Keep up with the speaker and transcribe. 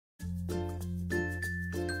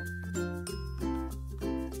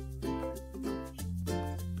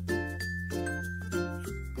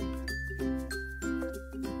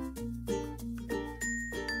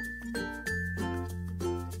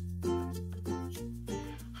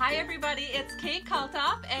Hi everybody, it's Kate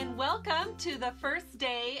Kaltoff and welcome to the first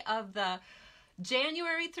day of the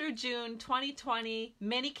January through June 2020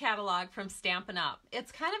 mini catalog from Stampin Up.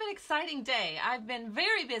 It's kind of an exciting day. I've been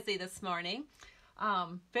very busy this morning,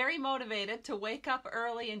 very motivated to wake up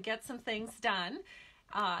early and get some things done.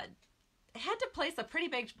 Had to place a pretty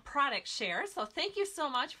big product share, so thank you so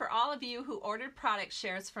much for all of you who ordered product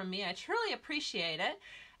shares from me. I truly appreciate it,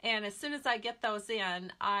 and as soon as I get those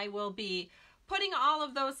in, I will be putting all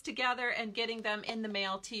of those together and getting them in the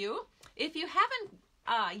mail to you. If you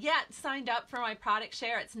haven't yet signed up for my product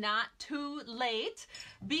share, it's not too late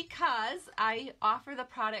because I offer the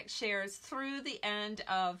product shares through the end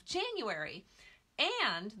of January.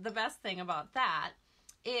 And the best thing about that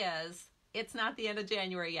is it's not the end of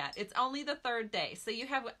January yet. It's only the third day. So you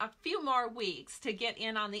have a few more weeks to get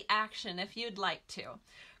in on the action if you'd like to.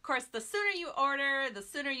 Of course, the sooner you order, the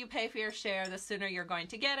sooner you pay for your share, the sooner you're going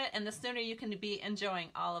to get it, and the sooner you can be enjoying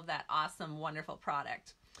all of that awesome, wonderful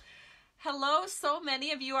product. Hello, so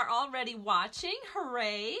many of you are already watching.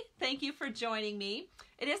 Hooray! Thank you for joining me.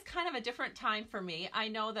 It is kind of a different time for me. I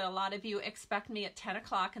know that a lot of you expect me at 10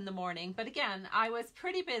 o'clock in the morning, but again, I was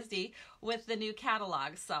pretty busy with the new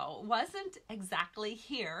catalog, so wasn't exactly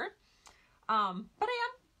here. But I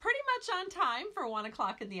am pretty much on time for 1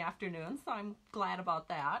 o'clock in the afternoon, so I'm glad about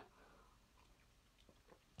that.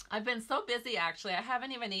 I've been so busy, actually. I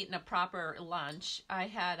haven't even eaten a proper lunch. I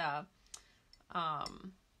had a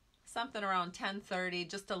something around 10:30,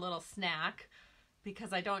 just a little snack,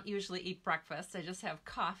 because I don't usually eat breakfast. I just have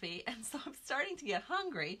coffee, and so I'm starting to get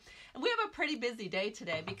hungry. And we have a pretty busy day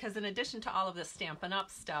today because in addition to all of this Stampin' Up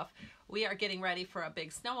stuff, we are getting ready for a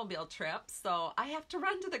big snowmobile trip. So I have to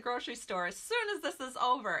run to the grocery store as soon as this is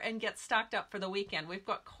over and get stocked up for the weekend. We've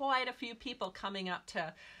got quite a few people coming up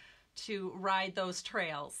to ride those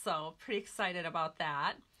trails, so pretty excited about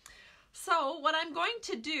that. So what I'm going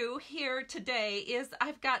to do here today is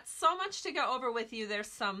I've got so much to go over with you. There's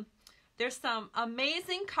some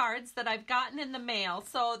amazing cards that I've gotten in the mail.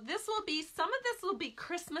 So some of this will be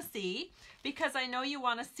Christmassy because I know you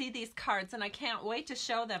want to see these cards and I can't wait to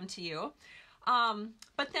show them to you.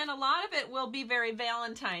 But then a lot of it will be very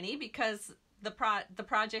Valentine-y because the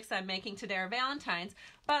projects I'm making today are Valentine's.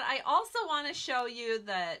 But I also want to show you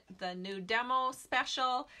the new demo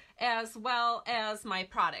special as well as my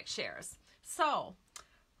product shares. So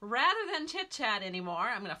rather than chit chat anymore,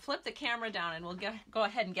 I'm going to flip the camera down and we'll go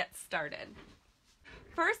ahead and get started.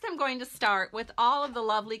 First, I'm going to start with all of the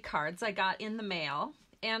lovely cards I got in the mail.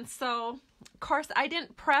 And so, of course, I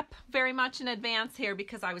didn't prep very much in advance here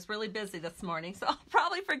because I was really busy this morning. So I'll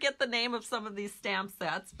probably forget the name of some of these stamp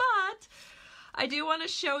sets, but I do want to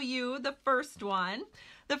show you the first one.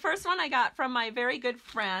 The first one I got from my very good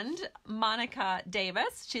friend, Monica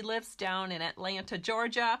Davis. She lives down in Atlanta,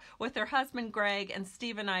 Georgia with her husband, Greg, and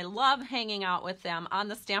Steve and I love hanging out with them on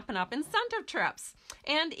the Stampin' Up! Incentive trips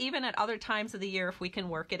and even at other times of the year if we can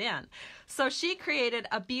work it in. So she created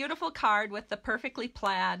a beautiful card with the perfectly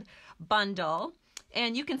plaid bundle.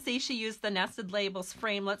 And you can see she used the nested labels,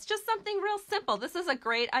 framelits, just something real simple. This is a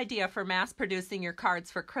great idea for mass producing your cards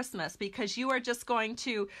for Christmas because you are just going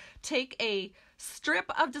to take a strip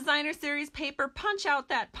of designer series paper, punch out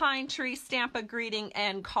that pine tree, stamp a greeting,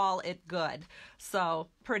 and call it good. So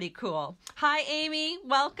pretty cool. Hi, Amy.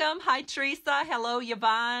 Welcome. Hi, Teresa. Hello,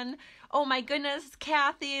 Yvonne. Oh my goodness,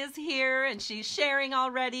 Kathy is here and she's sharing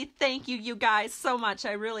already. Thank you, you guys, so much.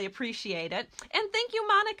 I really appreciate it. And thank you,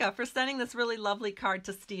 Monica, for sending this really lovely card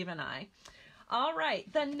to Steve and I. All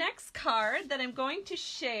right, the next card that I'm going to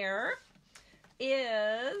share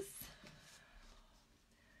is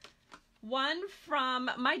one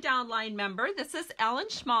from my downline member. This is Ellen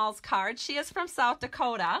Schmall's card. She is from South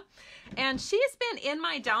Dakota, and she's been in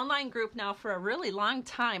my downline group now for a really long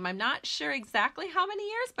time. I'm not sure exactly how many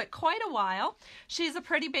years, but quite a while. She's a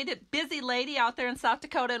pretty busy lady out there in South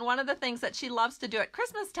Dakota, and one of the things that she loves to do at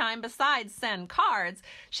Christmas time, besides send cards,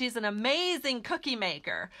 she's an amazing cookie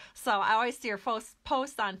maker. So I always see her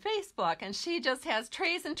posts on Facebook, and she just has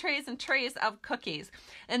trays and trays and trays of cookies.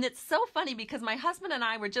 And it's so funny because my husband and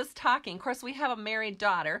I were just talking. Of course, we have a married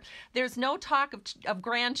daughter. There's no talk of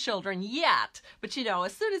grandchildren yet, but you know,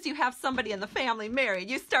 as soon as you have somebody in the family married,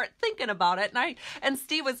 you start thinking about it. And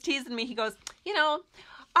Steve was teasing me. He goes, you know,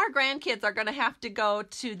 our grandkids are going to have to go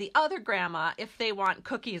to the other grandma if they want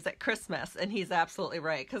cookies at Christmas. And he's absolutely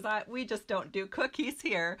right, because we just don't do cookies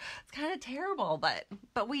here. It's kind of terrible, but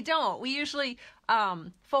we don't. We usually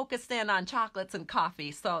focus in on chocolates and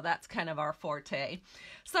coffee, so that's kind of our forte.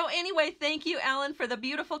 So anyway, thank you, Ellen, for the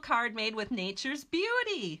beautiful card made with nature's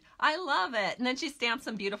beauty. I love it. And then she stamped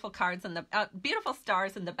some beautiful cards and the beautiful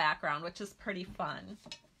stars in the background, which is pretty fun.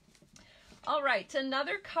 All right,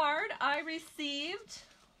 another card I received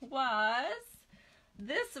was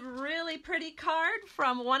this really pretty card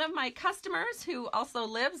from one of my customers who also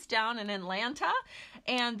lives down in Atlanta.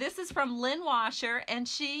 And this is from Lynn Washer, and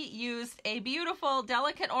she used a beautiful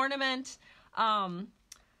delicate ornament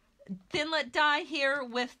thinlet die here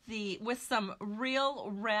with some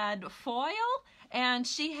real red foil. And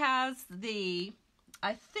she has the,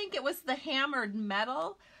 I think it was the hammered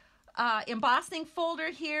metal embossing folder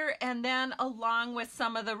here, and then along with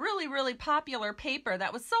some of the really popular paper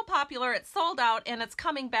that was so popular it sold out, and it's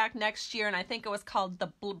coming back next year, and I think it was called the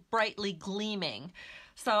Brightly Gleaming.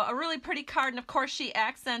 So a really pretty card, and of course she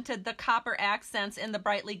accented the copper accents in the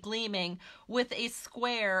Brightly Gleaming with a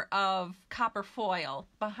square of copper foil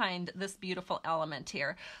behind this beautiful element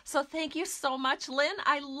here. So thank you so much, Lynn.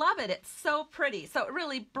 I love it. It's so pretty. So it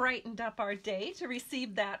really brightened up our day to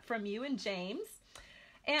receive that from you and James.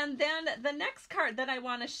 And then the next card that I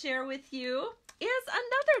want to share with you is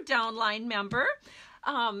another downline member.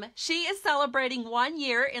 She is celebrating 1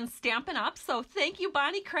 year in Stampin' Up! So thank you,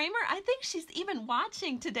 Bonnie Kramer. I think she's even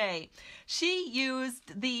watching today. She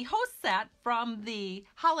used the host set from the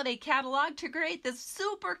holiday catalog to create this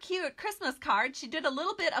super cute Christmas card. She did a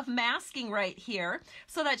little bit of masking right here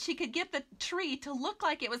so that she could get the tree to look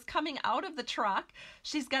like it was coming out of the truck.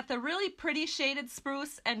 She's got the really pretty shaded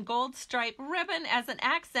spruce and gold stripe ribbon as an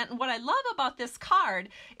accent. And what I love about this card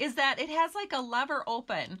is that it has like a lever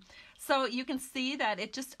open. So you can see that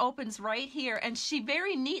it just opens right here, and she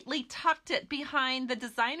very neatly tucked it behind the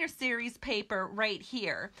designer series paper right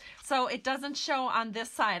here. So it doesn't show on this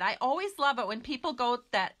side. I always love it when people go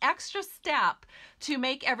that extra step to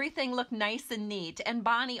make everything look nice and neat, and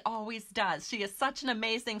Bonnie always does. She is such an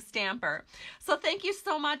amazing stamper. So thank you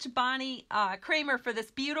so much, Bonnie Kramer, for this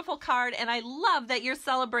beautiful card, and I love that you're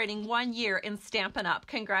celebrating 1 year in Stampin' Up!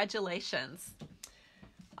 Congratulations.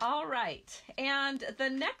 All right, and the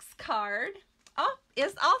next card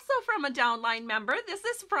is also from a downline member. This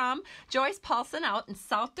is from Joyce Paulson out in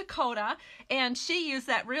South Dakota, and she used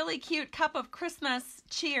that really cute Cup of Christmas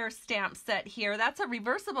Cheer stamp set here. That's a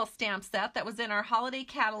reversible stamp set that was in our holiday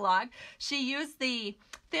catalog. She used the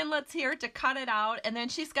thinlets here to cut it out, and then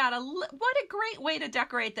she's got what a great way to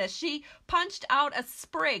decorate this. She punched out a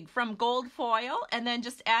sprig from gold foil and then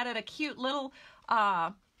just added a cute little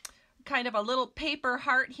kind of a little paper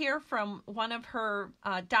heart here from one of her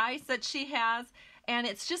dies that she has, and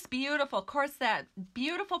it's just beautiful. Of course, that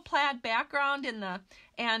beautiful plaid background in the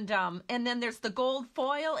and then there's the gold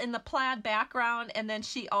foil in the plaid background, and then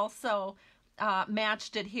she also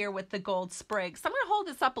matched it here with the gold sprig. So I'm going to hold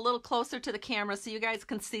this up a little closer to the camera so you guys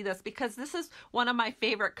can see this, because this is one of my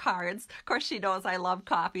favorite cards. Of course, she knows I love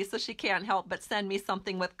coffee, so she can't help but send me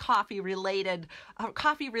something with coffee-related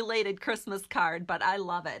Christmas card, but I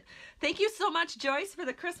love it. Thank you so much, Joyce, for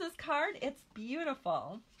the Christmas card. It's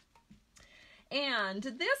beautiful. And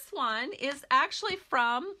this one is actually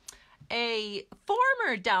from a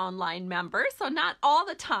former downline member, so not all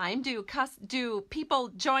the time do people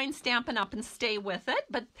join Stampin' Up! And stay with it,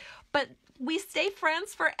 but we stay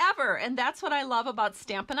friends forever, and that's what I love about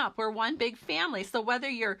Stampin' Up! We're one big family. So whether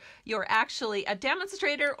you're actually a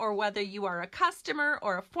demonstrator or whether you are a customer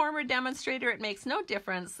or a former demonstrator, it makes no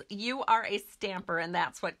difference. You are a stamper, and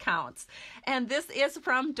that's what counts. And this is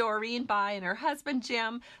from Doreen Bai and her husband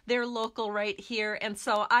Jim. They're local right here, and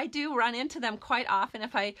so I do run into them quite often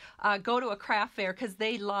if I go to a craft fair, because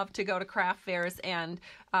they love to go to craft fairs, and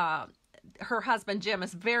her husband Jim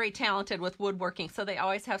is very talented with woodworking, so they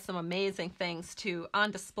always have some amazing things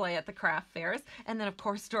on display at the craft fairs. And then of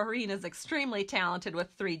course Doreen is extremely talented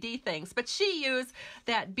with 3D things, but she used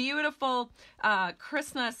that beautiful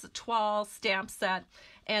Christmas toile stamp set,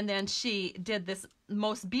 and then she did this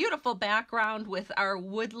most beautiful background with our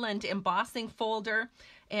woodland embossing folder.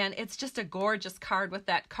 And it's just a gorgeous card with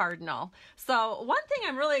that cardinal. So one thing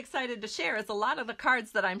I'm really excited to share is a lot of the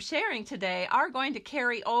cards that I'm sharing today are going to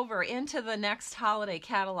carry over into the next holiday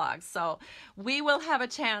catalog. So we will have a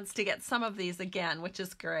chance to get some of these again, which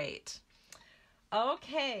is great.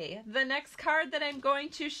 Okay, the next card that I'm going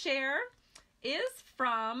to share is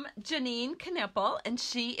from Janine Knipple, and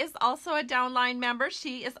she is also a downline member.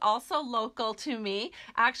 She is also local to me,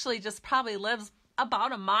 actually just probably lives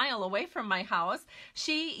about a mile away from my house.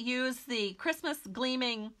 She used the Christmas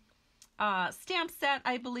Gleaming stamp set,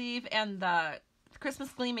 I believe, and the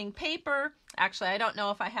Christmas Gleaming paper Actually, I don't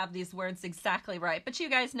know if I have these words exactly right, but you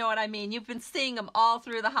guys know what I mean. You've been seeing them all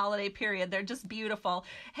through the holiday period. They're just beautiful.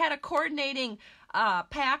 Had a coordinating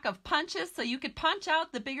pack of punches, so you could punch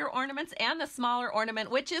out the bigger ornaments and the smaller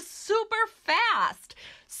ornament, which is super fast,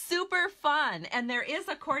 super fun. And there is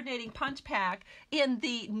a coordinating punch pack in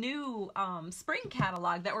the new spring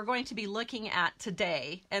catalog that we're going to be looking at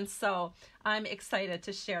today. And so I'm excited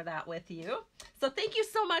to share that with you. So thank you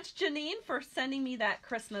so much, Janine, for sending me that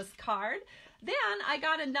Christmas card. Then I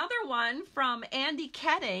got another one from Andy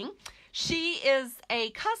Ketting. She is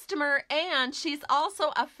a customer and she's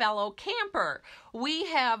also a fellow camper. We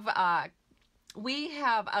have a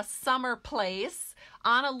summer place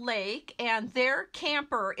on a lake, and their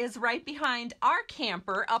camper is right behind our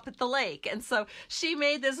camper up at the lake. And so she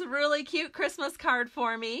made this really cute Christmas card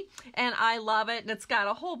for me, and I love it. And it's got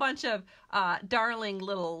a whole bunch of darling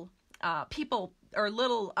little people or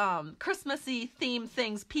little Christmassy themed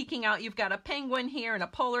things peeking out. You've got a penguin here and a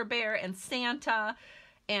polar bear and Santa.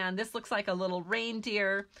 And this looks like a little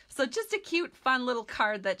reindeer. So just a cute, fun little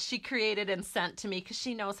card that she created and sent to me because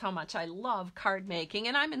she knows how much I love card making.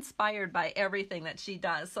 And I'm inspired by everything that she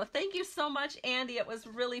does. So thank you so much, Andy. It was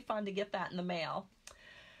really fun to get that in the mail.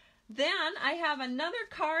 Then I have another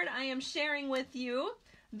card I am sharing with you.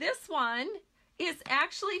 This one is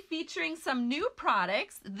actually featuring some new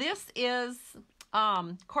products. This is,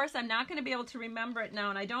 of course, I'm not going to be able to remember it now,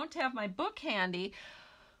 and I don't have my book handy.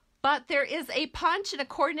 But there is a punch and a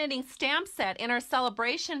coordinating stamp set in our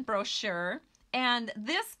celebration brochure. And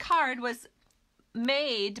this card was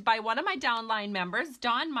made by one of my downline members,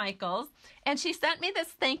 Dawn Michaels. And she sent me this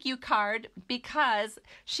thank you card because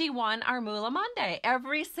she won our Moolah Monday.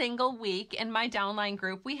 Every single week in my downline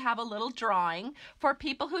group, we have a little drawing for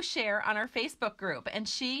people who share on our Facebook group. And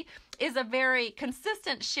she is a very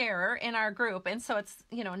consistent sharer in our group. And so it's,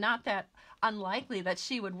 you know, not that unlikely that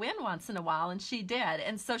she would win once in a while, and she did.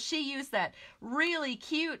 And so she used that really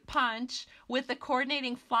cute punch with the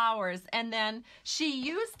coordinating flowers, and then she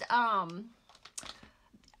used on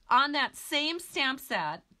that same stamp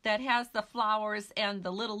set that has the flowers and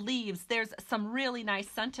the little leaves, there's some really nice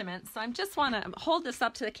sentiments. So I just want to hold this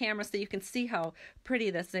up to the camera so you can see how pretty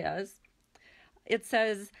this is. It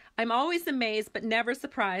says, "I'm always amazed but never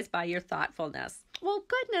surprised by your thoughtfulness." Well,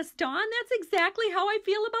 goodness, Dawn, that's exactly how I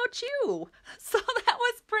feel about you. So that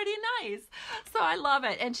was pretty nice. So I love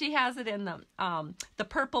it. And she has it in the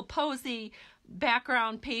purple posy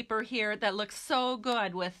background paper here that looks so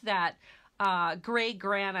good with that gray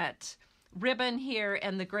granite ribbon here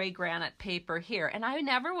and the gray granite paper here. And I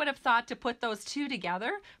never would have thought to put those two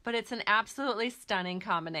together, but it's an absolutely stunning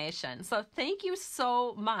combination. So thank you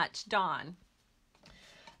so much, Dawn.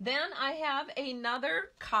 Then I have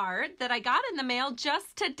another card that I got in the mail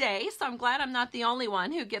just today, so I'm glad I'm not the only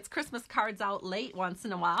one who gets Christmas cards out late once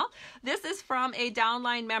in a while. This is from a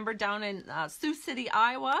downline member down in Sioux City,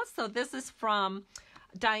 Iowa. So this is from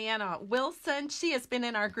Diana Wilson. She has been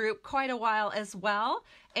in our group quite a while as well,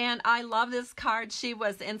 and I love this card. She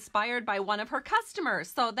was inspired by one of her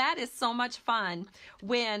customers, so that is so much fun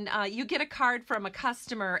when you get a card from a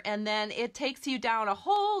customer and then it takes you down a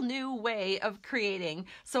whole new way of creating.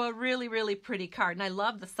 So a really, really pretty card, and I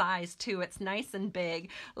love the size too. It's nice and big,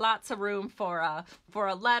 lots of room for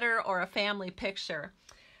a letter or a family picture.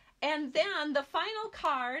 And then the final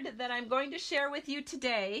card that I'm going to share with you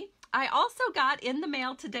today, I also got in the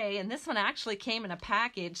mail today, and this one actually came in a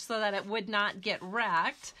package so that it would not get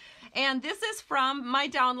wrecked. And this is from my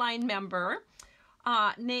downline member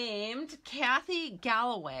named Kathy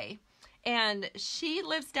Galloway. And she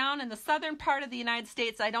lives down in the southern part of the United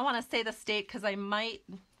States. I don't want to say the state because I might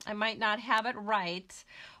not have it right.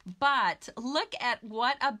 But look at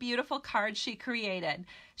what a beautiful card she created.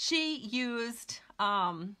 She used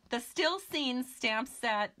the Still Seen stamp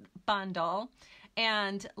set bundle.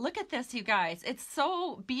 And look at this, you guys. It's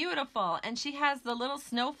so beautiful. And she has the little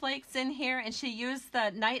snowflakes in here, and she used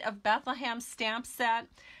the Night of Bethlehem stamp set.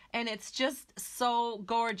 And it's just so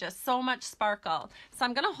gorgeous, so much sparkle. So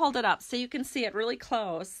I'm going to hold it up so you can see it really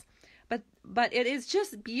close. But it is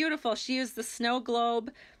just beautiful. She used the snow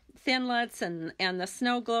globe thinlets and the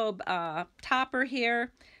snow globe topper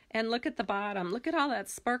here. And look at the bottom. Look at all that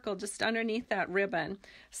sparkle just underneath that ribbon.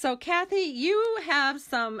 So Kathy, you have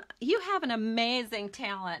an amazing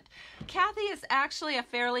talent. Kathy is actually a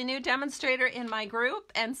fairly new demonstrator in my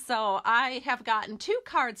group, and so I have gotten 2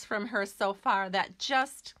 cards from her so far that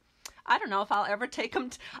just I don't know if I'll ever take them.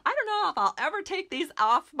 I don't know if I'll ever take these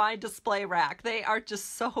off my display rack. They are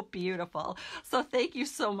just so beautiful. So thank you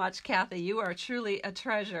so much, Kathy. You are truly a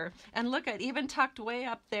treasure. And look at, even tucked way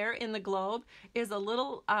up there in the globe is a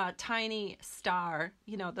little tiny star,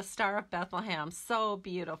 you know, the Star of Bethlehem. So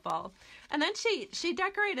beautiful. And then she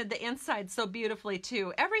decorated the inside so beautifully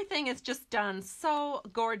too. Everything is just done so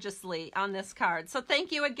gorgeously on this card. So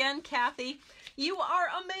thank you again, Kathy. You are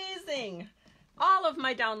amazing. All of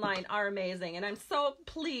my downline are amazing, and I'm so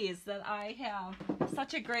pleased that I have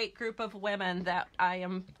such a great group of women that I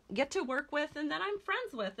get to work with and that I'm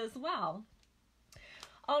friends with as well.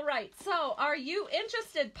 All right, so are you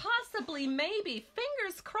interested, possibly, maybe,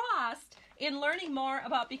 fingers crossed, in learning more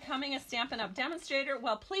about becoming a Stampin' Up! Demonstrator?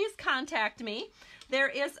 Well, please contact me.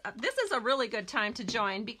 This is a really good time to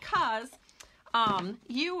join because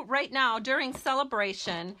you, right now, during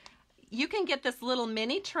celebration, you can get this little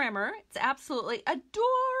mini trimmer. It's absolutely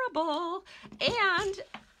adorable. And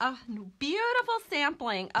a beautiful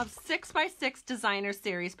sampling of 6x6 designer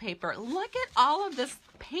series paper. Look at all of this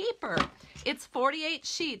paper. It's 48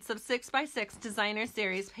 sheets of 6x6 designer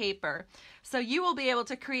series paper. So you will be able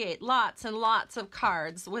to create lots and lots of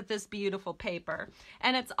cards with this beautiful paper.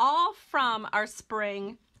 And it's all from our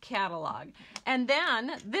spring catalog. And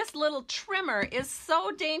then this little trimmer is so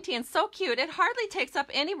dainty and so cute. It hardly takes up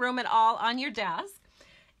any room at all on your desk.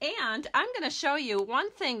 And I'm going to show you one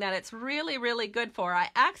thing that it's really, really good for. I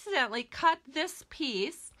accidentally cut this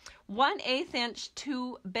piece 1/8 inch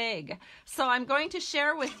too big. So I'm going to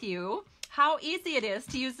share with you how easy it is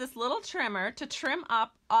to use this little trimmer to trim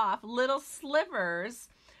off little slivers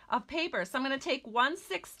of paper. So I'm going to take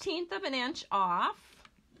 1/16 of an inch off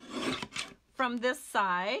from this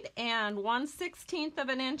side and 1/16 of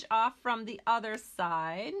an inch off from the other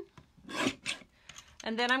side.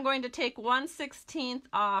 And then I'm going to take 1/16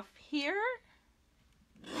 off here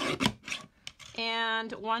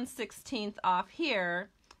and 1/16 off here,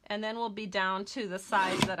 and then we'll be down to the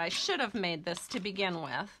size that I should have made this to begin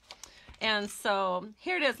with. And so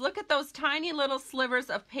here it is. Look at those tiny little slivers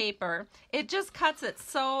of paper. It just cuts it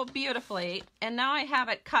so beautifully, and now I have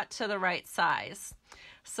it cut to the right size.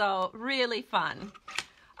 So really fun.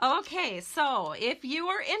 Okay, so if you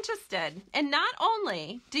are interested, and not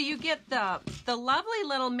only do you get the lovely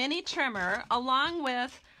little mini trimmer along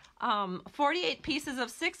with 48 pieces of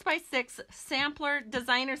 6x6 sampler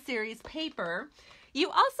designer series paper, you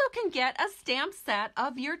also can get a stamp set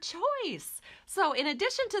of your choice. So in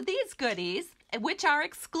addition to these goodies, which are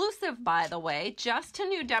exclusive, by the way, just to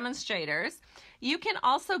new demonstrators, you can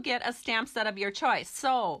also get a stamp set of your choice.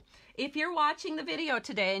 So if you're watching the video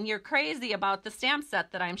today and you're crazy about the stamp set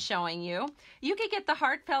that I'm showing you, you can get the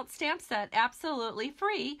Heartfelt stamp set absolutely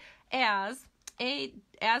free as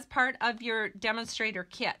part of your demonstrator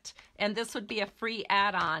kit. And this would be a free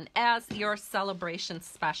add-on as your celebration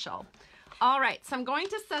special. All right, so I'm going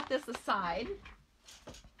to set this aside.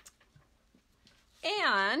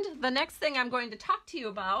 And the next thing I'm going to talk to you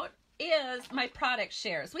about is my product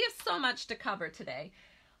shares. We have so much to cover today.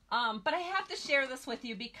 But I have to share this with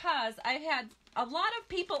you because I've had a lot of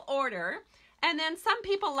people order, and then some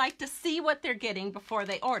people like to see what they're getting before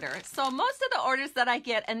they order. So most of the orders that I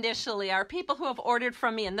get initially are people who have ordered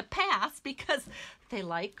from me in the past because they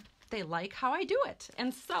like how I do it.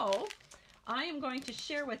 And so I am going to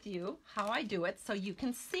share with you how I do it so you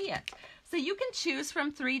can see it. So you can choose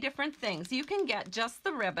from 3 different things. You can get just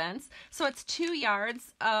the ribbons. So it's 2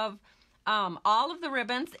 yards of all of the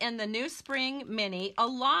ribbons in the new spring mini,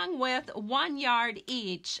 along with 1 yard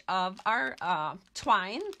each of our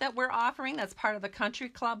twine that we're offering. That's part of the Country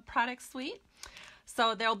Club product suite.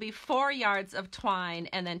 So there'll be 4 yards of twine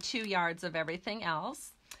and then 2 yards of everything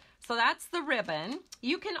else. So that's the ribbon.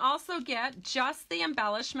 You can also get just the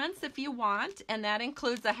embellishments if you want, and that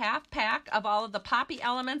includes a half pack of all of the poppy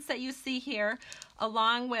elements that you see here,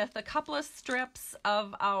 along with a couple of strips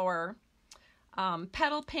of our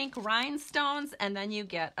petal pink rhinestones, and then you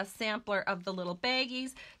get a sampler of the little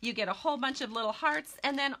baggies. You get a whole bunch of little hearts,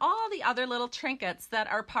 and then all the other little trinkets that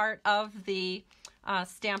are part of the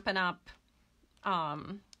Stampin' Up!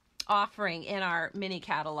 Offering in our mini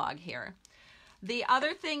catalog here. The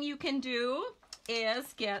other thing you can do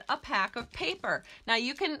is get a pack of paper. Now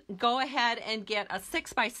you can go ahead and get a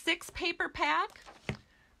 6x6 paper pack,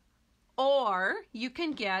 or you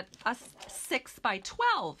can get a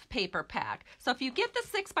 6x12 paper pack. So if you get the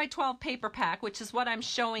 6x12 paper pack, which is what I'm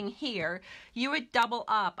showing here, you would double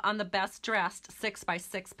up on the best dressed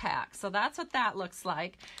 6x6 pack. So that's what that looks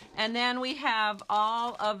like. And then we have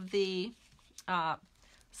all of the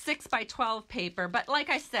 6x12 paper, but like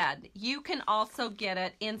I said, you can also get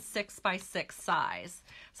it in 6x6 size.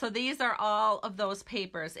 So these are all of those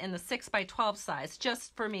papers in the 6x12 size,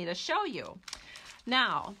 just for me to show you.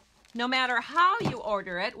 Now, no matter how you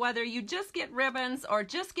order it, whether you just get ribbons or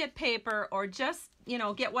just get paper or just, you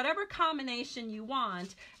know, get whatever combination you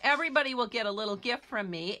want, everybody will get a little gift from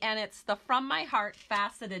me, and it's the From My Heart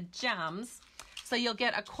Faceted Gems. So you'll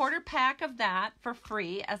get a 1/4 pack of that for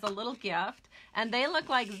free as a little gift. And they look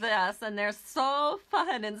like this, and they're so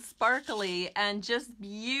fun and sparkly and just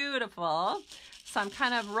beautiful. So I'm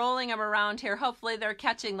kind of rolling them around here. Hopefully they're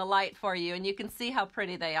catching the light for you, and you can see how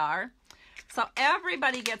pretty they are. So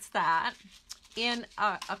everybody gets that in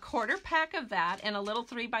a 1/4 pack of that in a little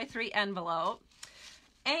 3x3 envelope.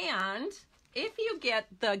 And if you get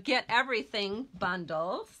the Get Everything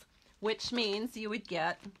bundles, which means you would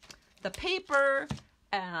get the paper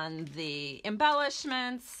and the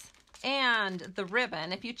embellishments and the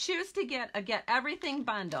ribbon. If you choose to get a Get Everything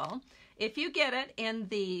bundle, if you get it in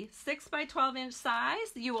the 6x12 inch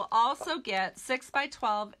size, you will also get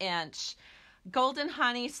 6x12 inch Golden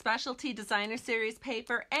Honey Specialty Designer Series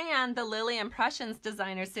paper and the Lily Impressions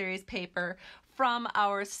Designer Series paper from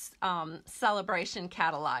our celebration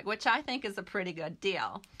catalog, which I think is a pretty good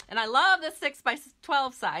deal. And I love the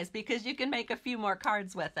 6x12 size because you can make a few more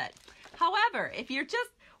cards with it. However, if you're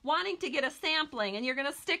just wanting to get a sampling and you're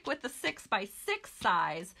going to stick with the 6x6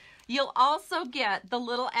 size, you'll also get the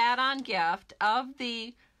little add-on gift of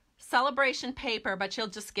the celebration paper, but you'll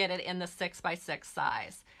just get it in the 6x6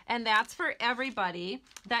 size. And that's for everybody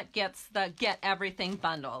that gets the Get Everything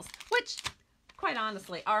bundles, which quite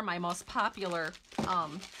honestly are my most popular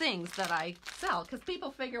things that I sell, because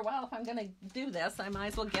people figure, well, if I'm going to do this, I might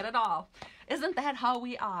as well get it all. Isn't that how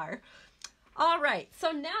we are? All right,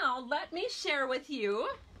 so now let me share with you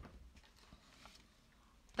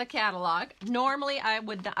the catalog. Normally I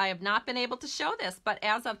have not been able to show this, but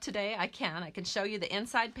as of today I can show you the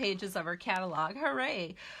inside pages of our catalog.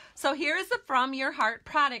 Hooray. So here's the From Your Heart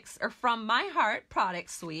products, or From My Heart product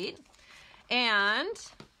suite,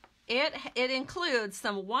 and it includes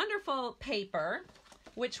some wonderful paper,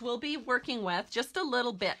 which we'll be working with just a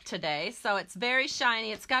little bit today. So it's very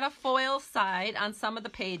shiny. It's got a foil side on some of the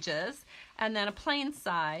pages and then a plain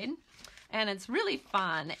side, and it's really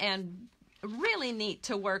fun and really neat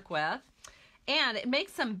to work with, and it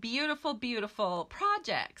makes some beautiful, beautiful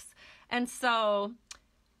projects. And so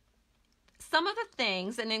some of the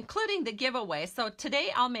things, and including the giveaway, so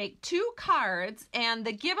today I'll make 2 cards, and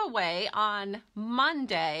the giveaway on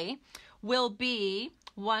Monday will be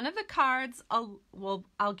one of the cards.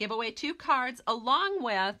 I'll give away 2 cards along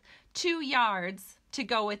with 2 yards to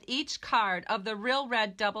go with each card of the Real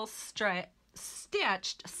Red double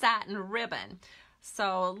stitched satin ribbon.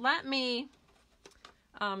 So let me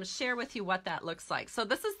share with you what that looks like. So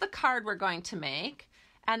this is the card we're going to make,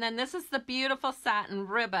 and then this is the beautiful satin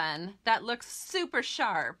ribbon that looks super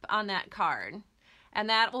sharp on that card, and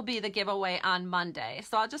that will be the giveaway on Monday.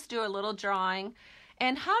 So I'll just do a little drawing.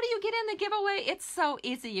 And how do you get in the giveaway? It's so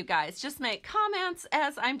easy, you guys. Just make comments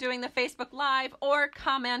as I'm doing the Facebook Live, or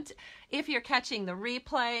comment if you're catching the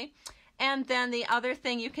replay. And then the other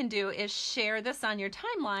thing you can do is share this on your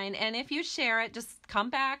timeline, and if you share it, just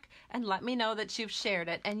come back and let me know that you've shared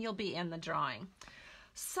it, and you'll be in the drawing.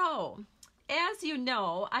 So, as you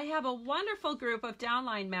know, I have a wonderful group of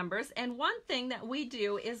downline members, and one thing that we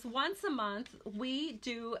do is once a month we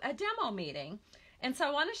do a demo meeting. And so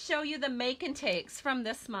I want to show you the make and takes from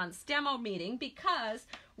this month's demo meeting, because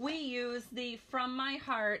we use the From My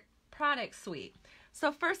Heart product suite.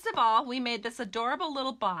 So first of all, we made this adorable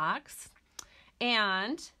little box,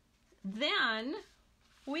 and then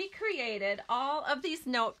we created all of these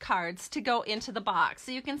note cards to go into the box.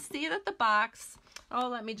 So you can see that the box, oh,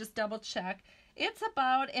 let me just double check. It's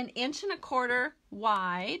about 1.25 inches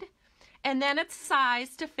wide, and then it's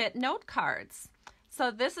sized to fit note cards. So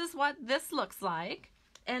this is what this looks like.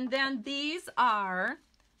 And then these are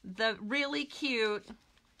the really cute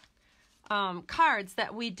cards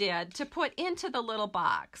that we did to put into the little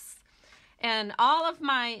box. And all of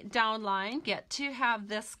my downline get to have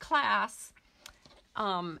this class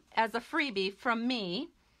as a freebie from me,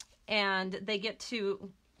 and they get to,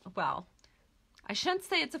 well, I shouldn't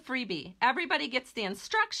say it's a freebie. Everybody gets the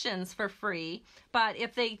instructions for free, but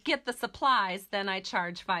if they get the supplies, then I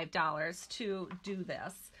charge $5 to do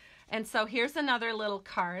this. And so here's another little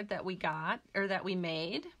card that we got, or that we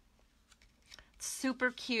made. Super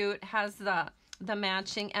cute, has the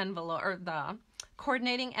matching envelope, or the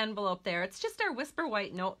coordinating envelope there. It's just our Whisper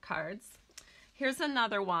White note cards. Here's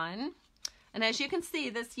another one, and as you can see,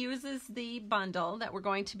 this uses the bundle that we're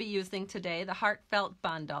going to be using today, the Heartfelt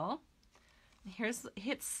bundle.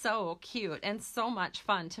 It's so cute and so much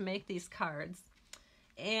fun to make these cards.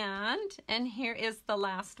 And here is the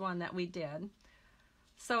last one that we did.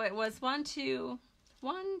 So it was 4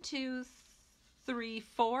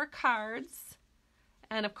 cards,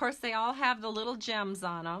 and of course they all have the little gems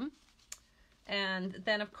on them, and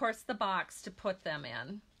then of course the box to put them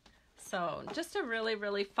in. So just a really,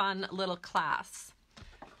 really fun little class.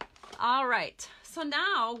 All right, so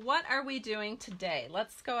now what are we doing today?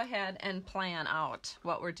 Let's go ahead and plan out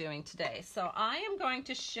what we're doing today. So I am going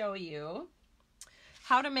to show you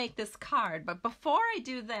how to make this card, but before I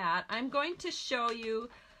do that, I'm going to show you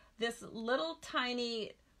this little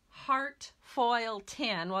tiny heart foil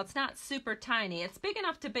tin. Well, it's not super tiny. It's big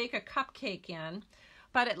enough to bake a cupcake in,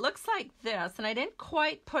 but it looks like this, and I didn't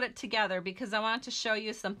quite put it together because I want to show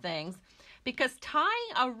you some things. Because tying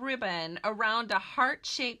a ribbon around a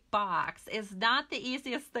heart-shaped box is not the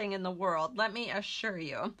easiest thing in the world, let me assure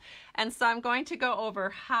you. And so I'm going to go over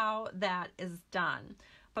how that is done.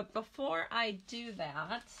 But before I do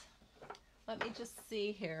that, let me just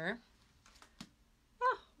see here.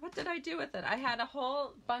 Oh, what did I do with it? I had a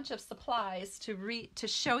whole bunch of supplies to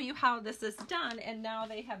show you how this is done, and now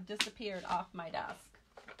they have disappeared off my desk.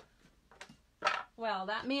 Well,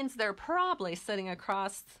 that means they're probably sitting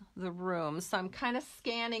across the room, so I'm kind of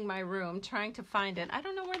scanning my room, trying to find it. I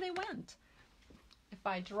don't know where they went. If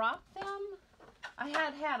I drop them, I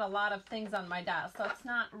had a lot of things on my desk, so it's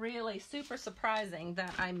not really super surprising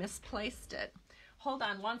that I misplaced it. Hold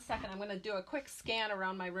on one second. I'm going to do a quick scan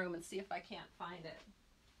around my room and see if I can't find it.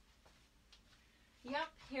 Yep,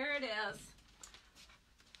 here it is.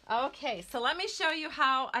 Okay, so let me show you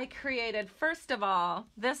how I created, first of all,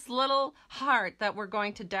 this little heart that we're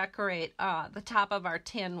going to decorate the top of our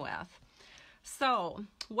tin with. So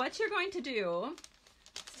what you're going to do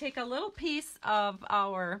is take a little piece of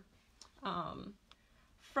our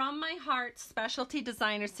From My Heart Specialty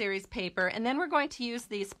Designer Series paper, and then we're going to use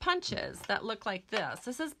these punches that look like this.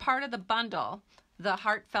 This is part of the bundle, the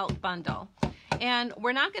Heartfelt bundle. And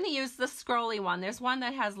we're not going to use the scrolly one. There's one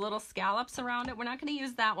that has little scallops around it. We're not going to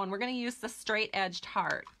use that one. We're going to use the straight-edged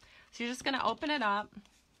heart. So you're just going to open it up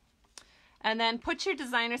and then put your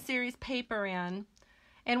Designer Series paper in.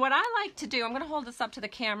 And what I like to do, I'm going to hold this up to the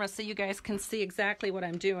camera so you guys can see exactly what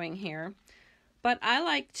I'm doing here. But I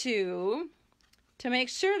like to make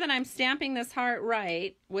sure that I'm stamping this heart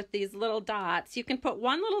right with these little dots. You can put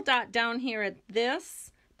one little dot down here at this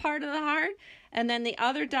part of the heart, and then the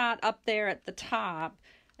other dot up there at the top,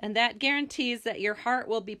 and that guarantees that your heart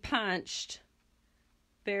will be punched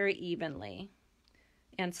very evenly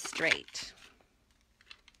and straight.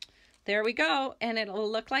 There we go, and it'll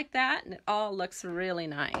look like that, and it all looks really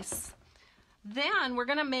nice. Then we're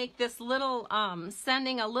going to make this little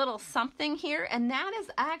sending a little something here, and that is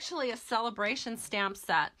actually a celebration stamp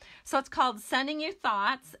set. So it's called Sending You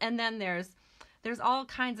Thoughts, and then there's all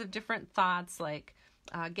kinds of different thoughts like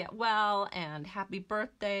get well and happy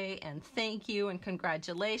birthday and thank you and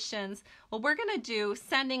congratulations. Well, we're going to do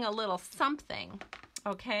sending a little something,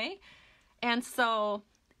 okay? And so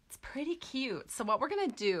it's pretty cute. So what we're going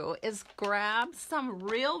to do is grab some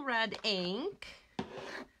real red ink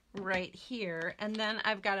right here, and then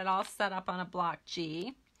I've got it all set up on a block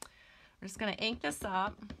G. We're just going to ink this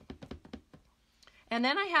up. And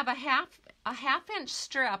then I have a half inch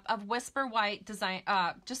strip of Whisper White design,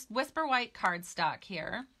 just Whisper White cardstock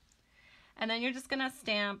here. And then you're just going to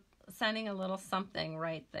stamp sending a little something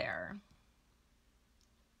right there.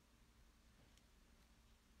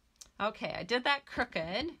 Okay, I did that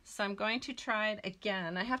crooked, so I'm going to try it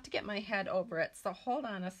again. I have to get my head over it, so hold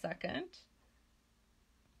on a second.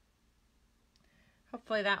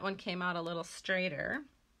 Hopefully that one came out a little straighter.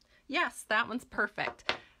 Yes, that one's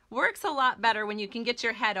perfect. Works a lot better when you can get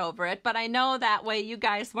your head over it, but I know that way you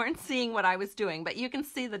guys weren't seeing what I was doing, but you can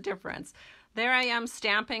see the difference. There I am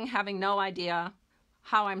stamping, having no idea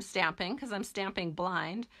how I'm stamping because I'm stamping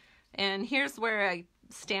blind. And here's where I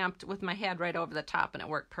stamped with my head right over the top, and it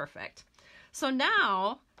worked perfect. So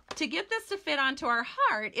now, to get this to fit onto our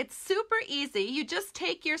heart, it's super easy. You just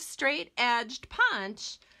take your straight-edged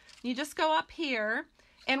punch, you just go up here,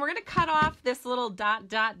 and we're going to cut off this little dot,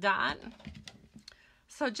 dot, dot.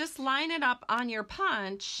 So just line it up on your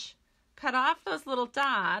punch, cut off those little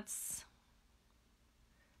dots,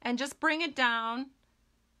 and just bring it down,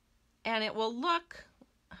 and it will look,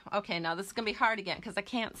 okay, now this is going to be hard again because I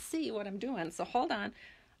can't see what I'm doing, so hold on.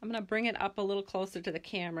 I'm going to bring it up a little closer to the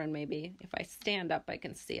camera, and maybe if I stand up I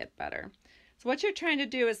can see it better. So what you're trying to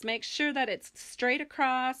do is make sure that it's straight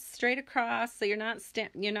across, so you're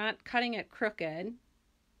not cutting it crooked.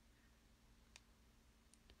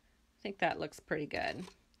 I think that looks pretty good.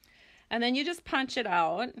 And then you just punch it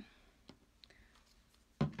out.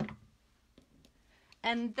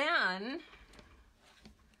 And then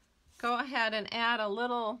go ahead and add a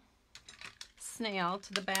little snail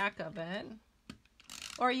to the back of it.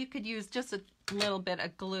 Or you could use just a little bit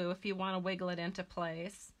of glue if you want to wiggle it into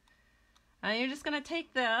place. And you're just going to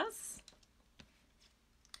take this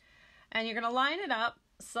and you're going to line it up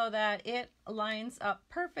so that it lines up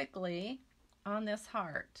perfectly on this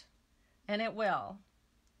heart. And it will.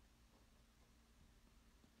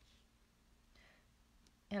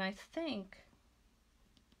 And I think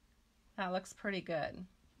that looks pretty good.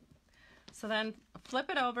 So then flip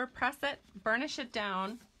it over, press it, burnish it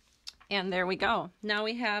down, and there we go. Now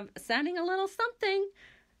we have sending a little something,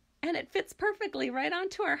 and it fits perfectly right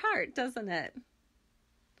onto our heart, doesn't it?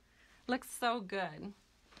 Looks so good.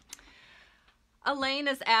 Elaine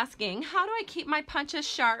is asking, how do I keep my punches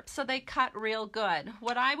sharp so they cut real good?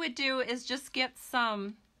 What I would do is just get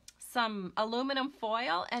some aluminum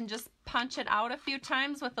foil and just punch it out a few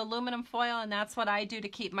times with aluminum foil, and that's what I do to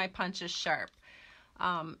keep my punches sharp.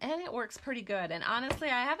 And it works pretty good. And honestly,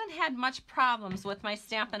 I haven't had much problems with my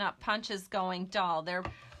Stampin' Up! Punches going dull. They're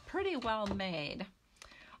pretty well made.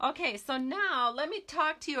 Okay, so now let me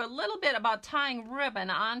talk to you a little bit about tying ribbon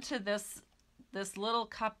onto this little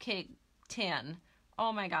cupcake tin.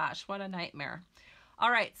 Oh my gosh, what a nightmare. All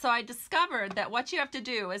right, so I discovered that what you have to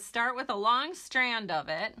do is start with a long strand of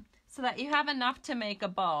it so that you have enough to make a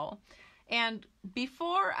bow. And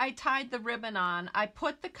before I tied the ribbon on, I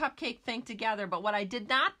put the cupcake thing together, but what I did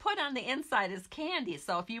not put on the inside is candy.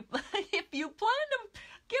 So if you plan to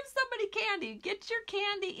give somebody candy, get your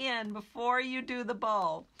candy in before you do the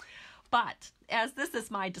bow. But as this is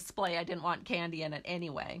my display, I didn't want candy in it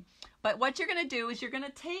anyway. But what you're going to do is you're going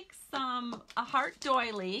to take a heart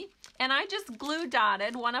doily, and I just glue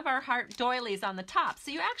dotted one of our heart doilies on the top. So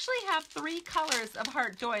you actually have 3 colors of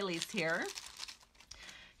heart doilies here.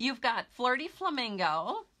 You've got Flirty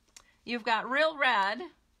Flamingo, you've got Real Red,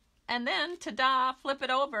 and then, ta-da, flip it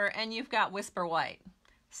over, and you've got Whisper White.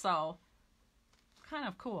 So, kind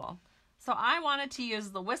of cool. So I wanted to use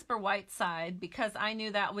the Whisper White side because I knew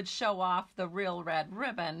that would show off the Real Red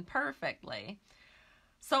ribbon perfectly.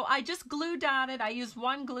 So I just glue dotted, I used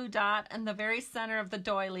 1 glue dot in the very center of the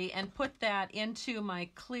doily and put that into my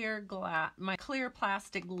clear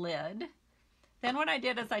plastic lid. Then what I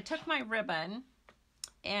did is I took my ribbon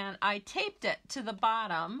and I taped it to the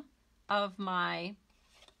bottom of my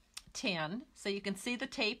tin, so you can see the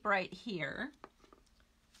tape right here.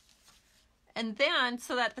 And then,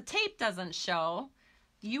 so that the tape doesn't show,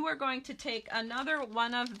 you are going to take another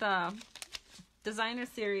one of the Designer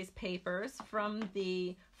Series papers from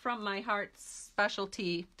my Heart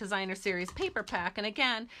Specialty Designer Series paper pack, and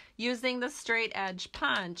again, using the straight edge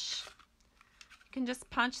punch, you can just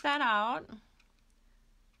punch that out.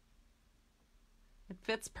 It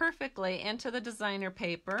fits perfectly into the designer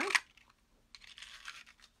paper.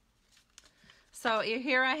 So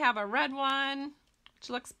here I have a red one, which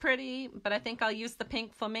looks pretty, but I think I'll use the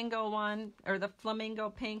pink flamingo one, or the flamingo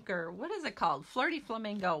pink, or what is it called? Flirty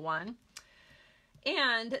Flamingo one.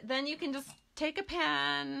 And then you can just take a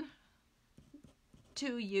pen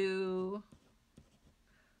to you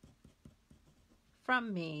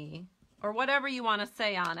from me, or whatever you want to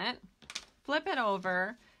say on it. Flip it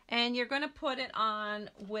over. And you're going to put it on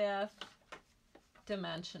with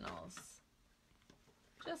dimensionals.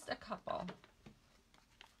 Just a couple.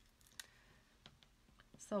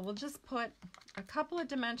 So we'll just put a couple of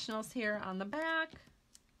dimensionals here on the back.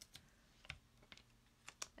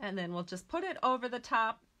 And then we'll just put it over the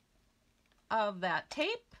top of that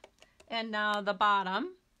tape. And now the bottom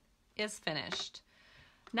is finished.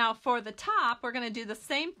 Now for the top, we're going to do the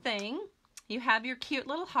same thing. You have your cute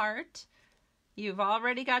little heart. You've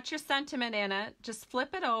already got your sentiment in it. Just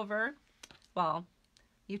flip it over. Well,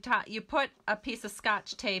 you put a piece of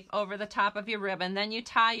Scotch tape over the top of your ribbon. Then you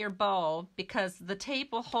tie your bow because the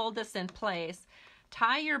tape will hold this in place.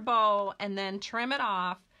 Tie your bow and then trim it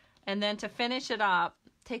off. And then to finish it up,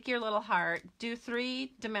 take your little heart, do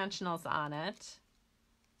 3 dimensionals on it.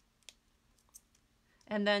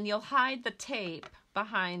 And then you'll hide the tape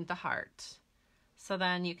behind the heart. So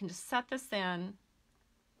then you can just set this in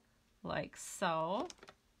like so,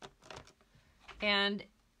 and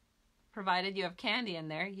provided you have candy in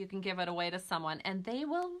there, you can give it away to someone and they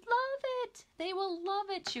will love it. They will love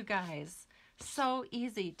it, you guys. So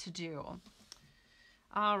easy to do.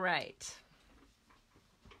 All right.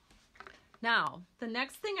 Now, the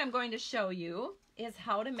next thing I'm going to show you is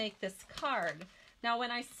how to make this card. Now, when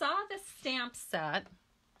I saw this stamp set,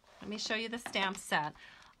 let me show you the stamp set,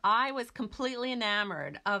 I was completely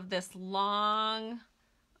enamored of this long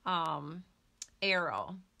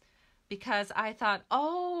arrow because I thought,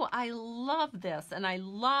 oh, I love this, and I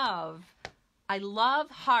love I love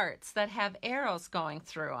hearts that have arrows going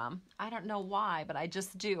through them. I don't know why, but I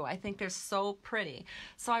just do. I think they're so pretty.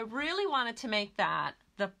 So I really wanted to make that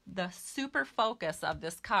the super focus of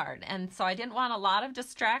this card. And so I didn't want a lot of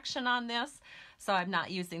distraction on this. So I'm not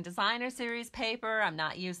using designer series paper. I'm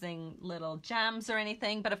not using little gems or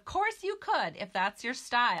anything. But of course you could if that's your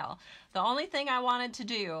style. The only thing I wanted to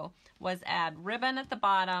do was add ribbon at the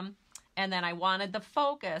bottom. And then I wanted the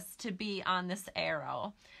focus to be on this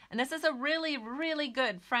arrow. And this is a really, really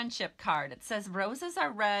good friendship card. It says, roses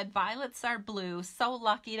are red, violets are blue, so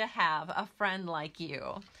lucky to have a friend like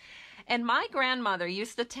you. And my grandmother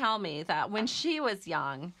used to tell me that when she was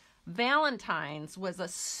young, Valentine's was a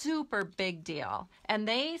super big deal. And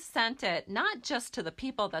they sent it not just to the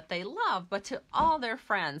people that they love, but to all their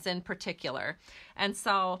friends in particular. And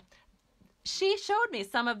so she showed me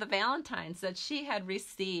some of the Valentines that she had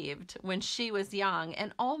received when she was young,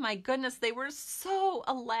 and oh my goodness, they were so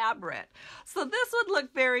elaborate. So this would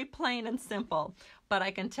look very plain and simple, but I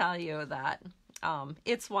can tell you that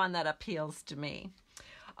it's one that appeals to me.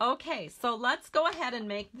 Okay, so let's go ahead and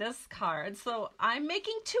make this card. So I'm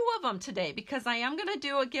making 2 of them today because I am going to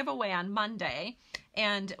do a giveaway on Monday,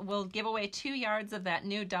 and we'll give away 2 yards of that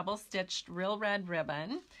new double-stitched real red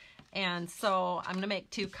ribbon. And so I'm going to make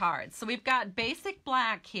 2 cards. So we've got basic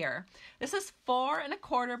black here. This is 4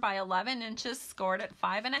 1/4 by 11 inches, scored at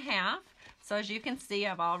 5 1/2. So as you can see,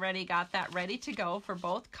 I've already got that ready to go for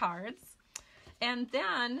both cards. And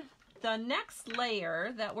then the next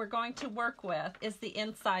layer that we're going to work with is the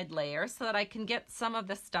inside layer so that I can get some of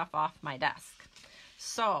this stuff off my desk.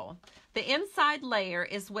 So the inside layer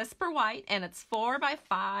is Whisper White, and it's 4 by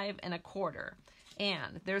 5 1/4.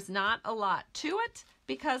 And there's not a lot to it,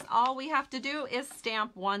 because all we have to do is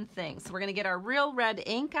stamp one thing. So we're going to get our real red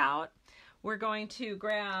ink out. We're going to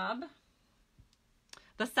grab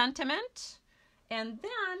the sentiment, and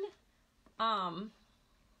then,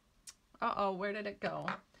 where did it go?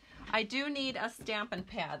 I do need a Stampin'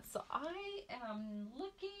 pad. So I am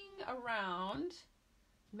looking around.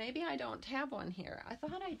 Maybe I don't have one here. I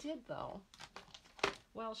thought I did though.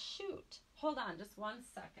 Well, shoot. Hold on just 1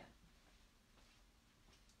 second.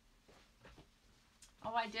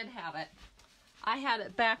 Oh, I did have it. I had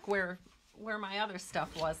it back where my other stuff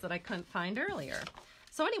was that I couldn't find earlier.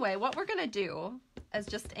 So anyway, what we're going to do is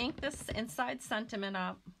just ink this inside sentiment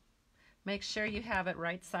up. Make sure you have it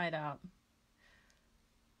right side up.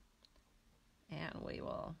 And we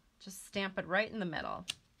will just stamp it right in the middle,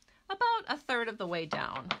 about 1/3 of the way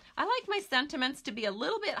down. I like my sentiments to be a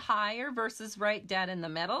little bit higher versus right dead in the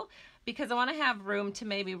middle, because I want to have room to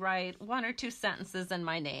maybe write 1 or 2 sentences in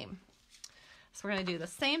my name. So we're going to do the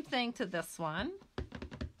same thing to this one.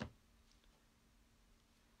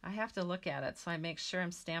 I have to look at it so I make sure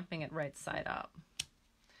I'm stamping it right side up.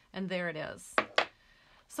 And there it is.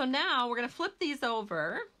 So now we're going to flip these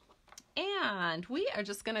over, and we are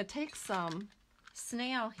just going to take some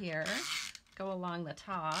snail here, go along the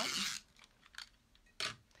top,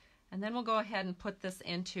 and then we'll go ahead and put this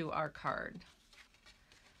into our card.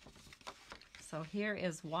 So here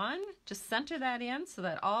is one. Just center that in so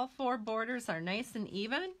that all 4 borders are nice and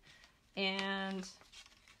even. And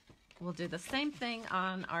we'll do the same thing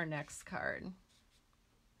on our next card.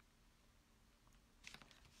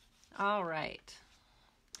 All right.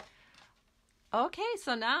 Okay,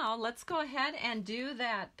 so now let's go ahead and do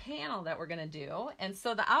that panel that we're going to do. And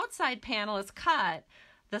so the outside panel is cut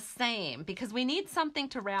the same because we need something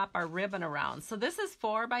to wrap our ribbon around. So this is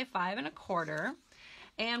 4 by 5 1/4.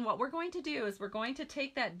 And what we're going to do is we're going to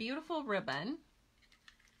take that beautiful ribbon,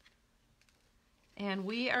 and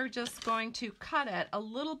we are just going to cut it a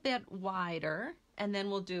little bit wider, and then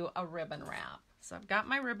we'll do a ribbon wrap. So I've got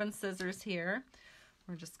my ribbon scissors here.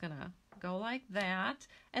 We're just going to go like that.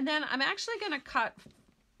 And then I'm actually going to cut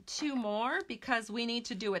 2 more because we need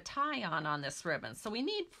to do a tie-on on this ribbon. So we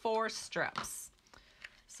need 4 strips.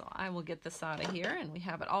 So I will get this out of here, and we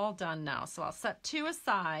have it all done now. So I'll set 2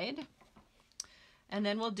 aside. And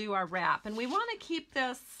then we'll do our wrap. And we want to keep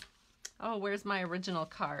this, oh, where's my original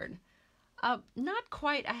card? Not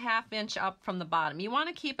quite a 1/2 inch up from the bottom. You want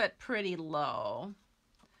to keep it pretty low.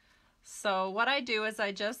 So what I do is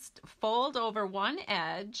I just fold over one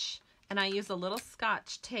edge, and I use a little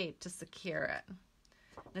Scotch tape to secure it.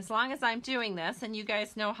 And as long as I'm doing this, and you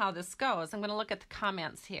guys know how this goes, I'm going to look at the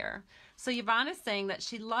comments here. So Yvonne is saying that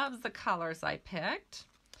she loves the colors I picked.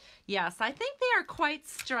 Yes, I think they are quite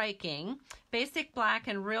striking. Basic black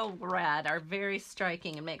and real red are very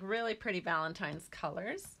striking and make really pretty Valentine's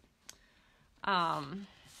colors.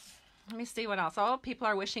 Let me see what else. Oh, people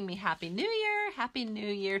are wishing me Happy New Year. Happy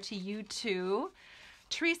New Year to you too.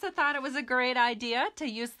 Teresa thought it was a great idea to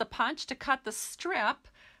use the punch to cut the strip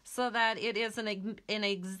so that it is an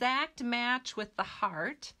exact match with the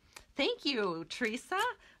heart. Thank you, Teresa.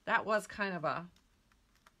 That was kind of a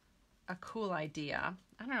cool idea.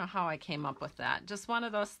 I don't know how I came up with that. Just one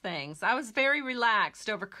of those things. I was very relaxed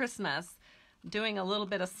over Christmas doing a little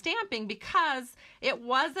bit of stamping because it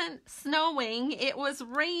wasn't snowing, it was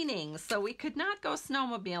raining. So we could not go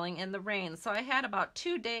snowmobiling in the rain. So I had about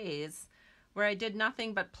 2 days where I did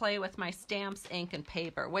nothing but play with my stamps, ink, and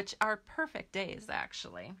paper, which are perfect days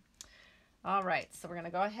actually. All right, so we're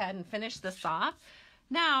gonna go ahead and finish this off.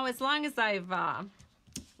 Now, as long as I've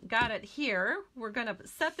got it here, we're gonna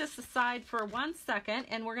set this aside for 1 second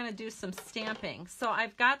and we're gonna do some stamping. So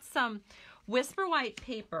I've got some Whisper White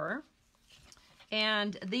paper,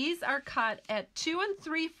 and these are cut at 2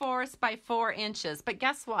 3/4 by 4 inches. But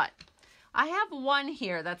guess what? I have one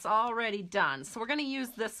here that's already done. So we're gonna use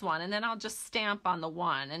this one, and then I'll just stamp on the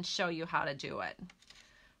one and show you how to do it.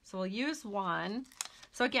 So we'll use one.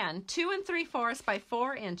 So again, 2 3/4 by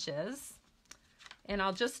 4 inches. And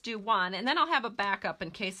I'll just do one, and then I'll have a backup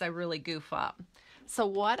in case I really goof up. So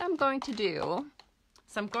what I'm going to do,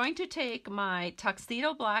 so I'm going to take my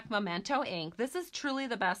Tuxedo Black Memento ink. This is truly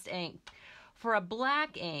the best ink for a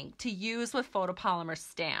black ink to use with photopolymer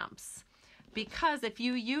stamps. Because if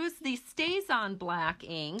you use the Stays-On black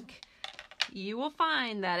ink, you will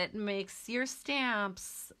find that it makes your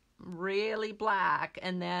stamps really black,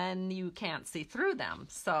 and then you can't see through them.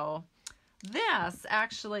 So this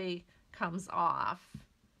actually comes off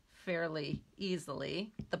fairly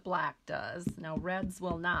easily. The black does. Now reds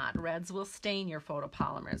will not. Reds will stain your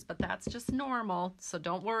photopolymers, but that's just normal, so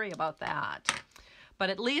don't worry about that.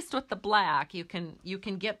 But at least with the black, you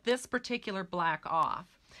can get this particular black off.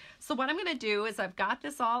 So what I'm going to do is I've got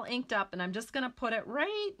this all inked up, and I'm just going to put it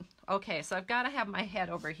right. Okay, so I've got to have my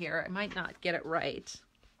head over here. I might not get it right,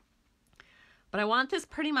 but I want this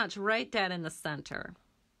pretty much right dead in the center.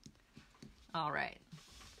 All right.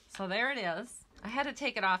 So there it is. I had to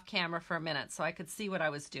take it off camera for a minute so I could see what I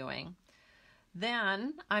was doing.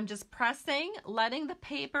 Then I'm just pressing, letting the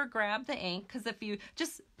paper grab the ink, because if you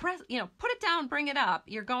just press, put it down, bring it up,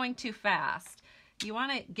 you're going too fast. You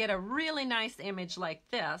want to get a really nice image like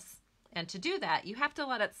this, and to do that, you have to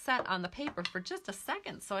let it set on the paper for just a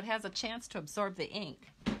second so it has a chance to absorb the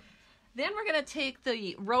ink. Then we're going to take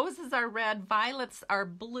the Roses Are Red, Violets Are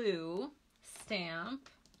Blue stamp,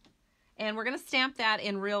 and we're going to stamp that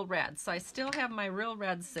in Real Red. So I still have my Real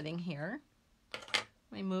Red sitting here.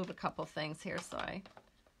 Let me move a couple things here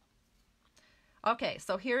Okay,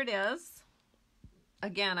 so here it is.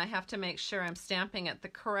 Again, I have to make sure I'm stamping it the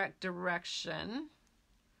correct direction,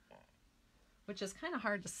 which is kind of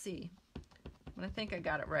hard to see, but I think I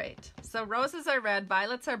got it right. So Roses Are Red,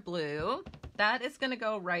 Violets Are Blue. That is going to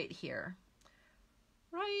go right here,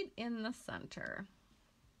 right in the center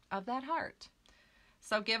of that heart.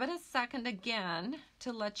 So give it a second again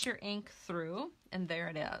to let your ink through, and there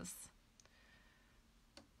it is.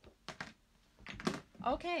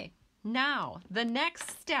 Okay, now the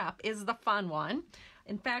next step is the fun one.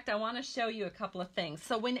 In fact, I want to show you a couple of things.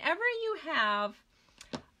 So whenever you have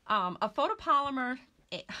a photopolymer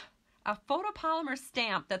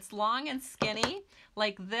stamp that's long and skinny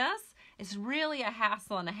like this, it's really a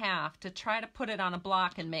hassle and a half to try to put it on a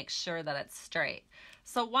block and make sure that it's straight.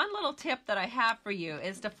 So one little tip that I have for you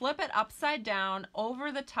is to flip it upside down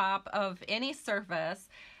over the top of any surface,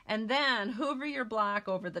 and then hoover your block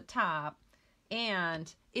over the top,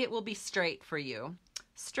 and it will be straight for you.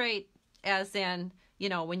 Straight as in,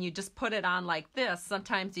 when you just put it on like this,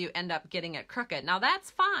 sometimes you end up getting it crooked. Now that's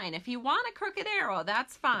fine. If you want a crooked arrow,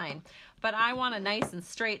 that's fine. But I want a nice and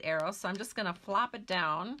straight arrow, so I'm just going to flop it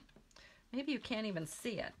down. Maybe you can't even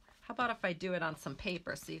see it. How about if I do it on some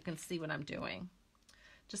paper so you can see what I'm doing?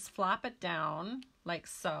 Just flop it down like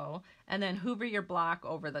so, and then hoover your block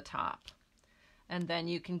over the top. And then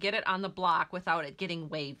you can get it on the block without it getting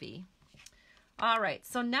wavy. All right,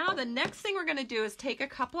 so now the next thing we're going to do is take a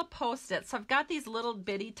couple of Post-its. So I've got these little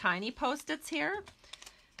bitty tiny Post-its here,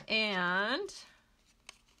 and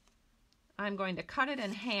I'm going to cut it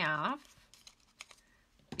in half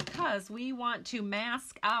because we want to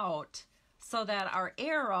mask out so that our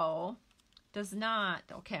arrow does not,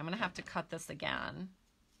 okay, I'm going to have to cut this again.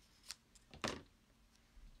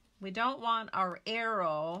 We don't want our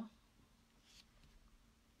arrow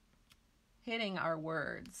hitting our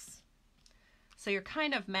words. So you're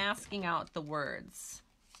kind of masking out the words.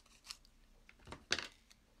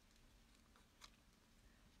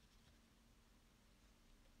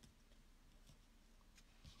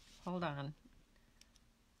 Hold on.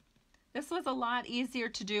 This was a lot easier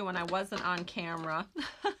to do when I wasn't on camera.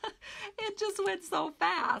 It just went so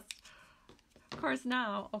fast. course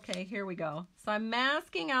now, okay, here we go. So I'm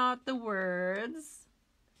masking out the words.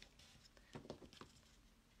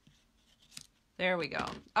 There we go.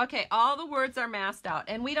 Okay, all the words are masked out,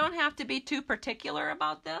 and we don't have to be too particular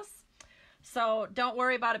about this. So don't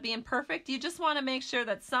worry about it being perfect. You just want to make sure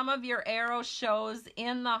that some of your arrow shows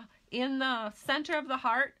in the center of the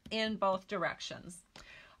heart in both directions.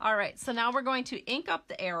 All right, so now we're going to ink up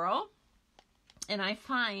the arrow. And I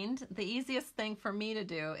find the easiest thing for me to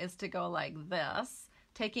do is to go like this,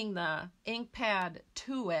 taking the ink pad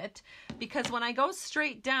to it, because when I go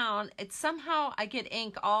straight down, it somehow I get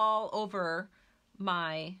ink all over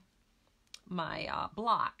my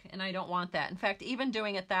block, and I don't want that. In fact, even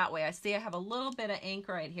doing it that way, I see I have a little bit of ink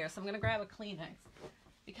right here, so I'm going to grab a Kleenex,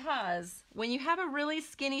 because when you have a really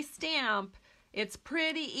skinny stamp, it's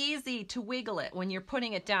pretty easy to wiggle it when you're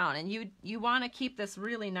putting it down, and you want to keep this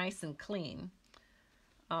really nice and clean.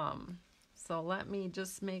 So let me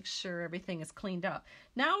just make sure everything is cleaned up.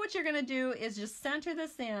 Now what you're going to do is just center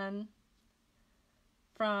this in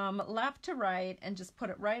from left to right and just put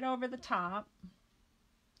it right over the top.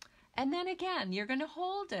 And then again, you're going to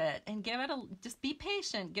hold it and give it just be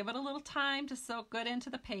patient. Give it a little time to soak good into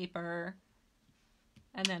the paper.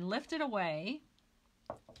 And then lift it away.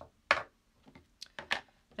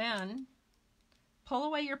 Then pull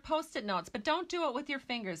away your Post-it notes, but don't do it with your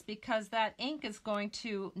fingers, because that ink is going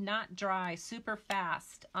to not dry super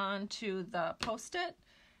fast onto the Post-it,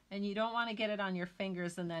 and you don't want to get it on your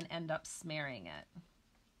fingers and then end up smearing it,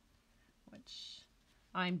 which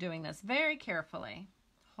I'm doing this very carefully.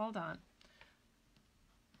 Hold on.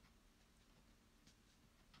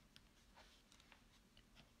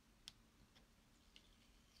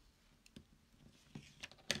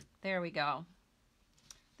 There we go.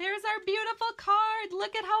 There's our beautiful card.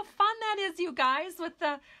 Look at how fun that is, you guys, with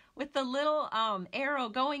the little arrow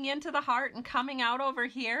going into the heart and coming out over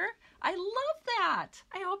here. I love that.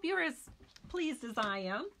 I hope you're as pleased as I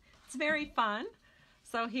am. It's very fun.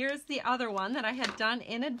 So here's the other one that I had done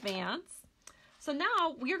in advance. So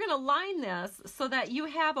now we're going to line this so that you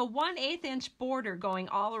have a 1/8 inch border going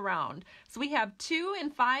all around. So we have 2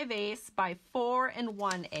 5/8 by 4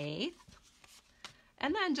 1/8.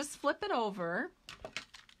 And then just flip it over.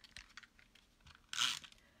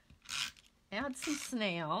 Add some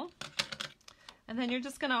snail, and then you're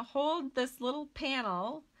just going to hold this little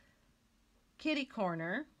panel, kitty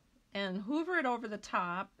corner, and hoover it over the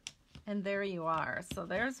top, and there you are. So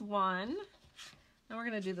there's one. Now we're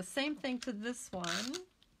going to do the same thing to this one.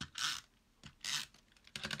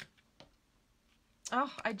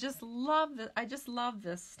 Oh, I just love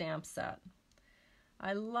this stamp set.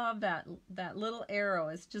 I love that little arrow.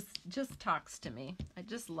 It just talks to me. I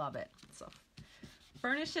just love it. So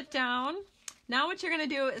burnish it down. Now what you're going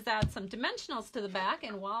to do is add some dimensionals to the back,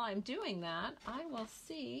 and while I'm doing that, I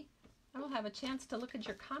will have a chance to look at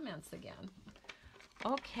your comments again.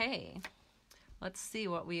 Okay, let's see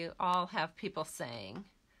what we all have people saying.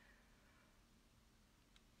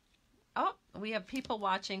 Oh, we have people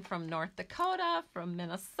watching from North Dakota, from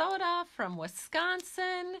Minnesota, from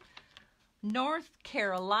Wisconsin, North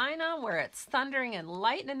Carolina, where it's thundering and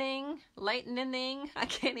lightning. I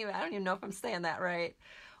don't even know if I'm saying that right.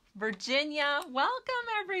 Virginia, welcome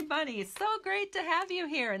everybody. So great to have you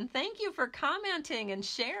here, and thank you for commenting and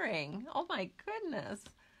sharing. Oh my goodness.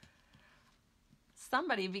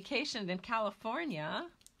 Somebody vacationed in California.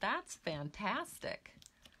 That's fantastic.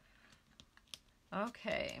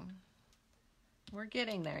 Okay. We're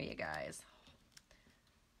getting there, you guys.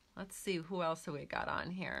 Let's see who else we got on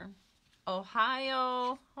here.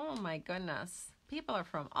 Ohio. Oh my goodness. People are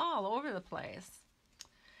from all over the place.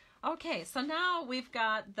 Okay, so now we've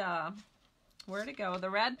got the, where to go,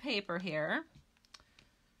 the red paper here.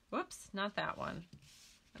 Whoops, not that one.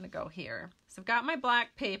 I'm going to go here. So I've got my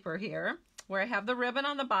black paper here where I have the ribbon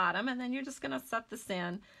on the bottom, and then you're just going to set this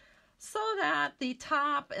in so that the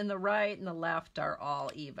top and the right and the left are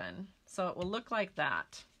all even. So it will look like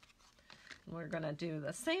that. We're going to do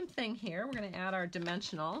the same thing here. We're going to add our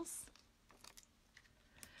dimensionals.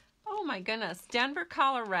 Oh my goodness, Denver,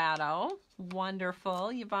 Colorado. Wonderful.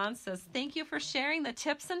 Yvonne says, thank you for sharing the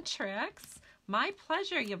tips and tricks. My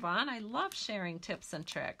pleasure, Yvonne. I love sharing tips and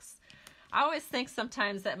tricks. I always think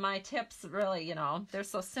sometimes that my tips really, you know, they're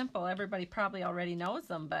so simple. Everybody probably already knows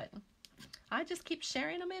them, but I just keep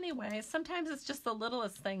sharing them anyway. Sometimes it's just the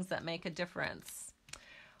littlest things that make a difference.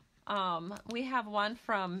 We have one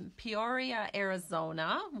from Peoria,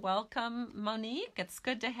 Arizona. Welcome, Monique. It's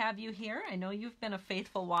good to have you here. I know you've been a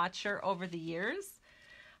faithful watcher over the years.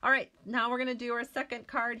 All right, now we're going to do our second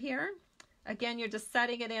card here. Again, you're just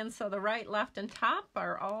setting it in so the right, left, and top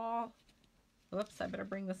are all, whoops, I better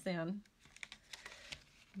bring this in.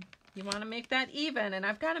 You want to make that even, and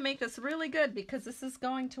I've got to make this really good because this is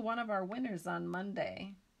going to one of our winners on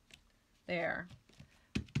Monday. There.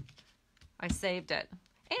 I saved it.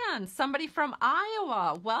 And somebody from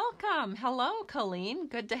Iowa, welcome. Hello, Colleen.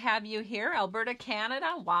 Good to have you here. Alberta,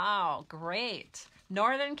 Canada. Wow, great.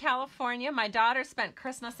 Northern California. My daughter spent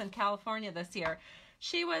Christmas in California this year.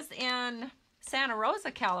 She was in Santa Rosa,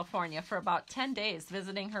 California for about 10 days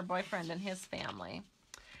visiting her boyfriend and his family.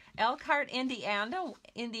 Elkhart,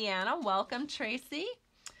 Indiana. Welcome, Tracy.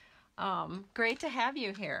 Great to have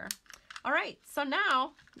you here. All right, so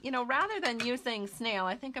now, you know, rather than using snail,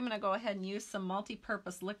 I think I'm going to go ahead and use some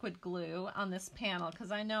multi-purpose liquid glue on this panel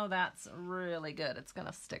because I know that's really good. It's going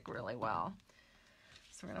to stick really well.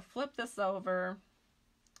 So we're going to flip this over,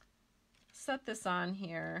 set this on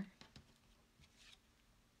here,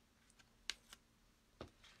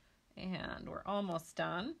 and we're almost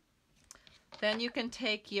done. Then you can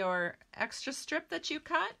take your extra strip that you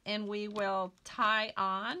cut and we will tie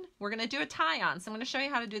on. We're going to do a tie on. So I'm going to show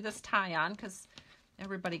you how to do this tie on because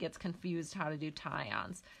everybody gets confused how to do tie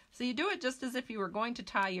ons. So you do it just as if you were going to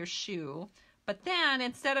tie your shoe, but then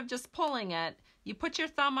instead of just pulling it, you put your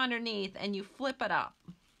thumb underneath and you flip it up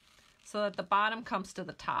so that the bottom comes to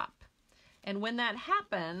the top. And when that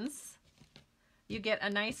happens, you get a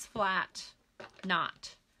nice flat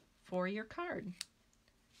knot for your card.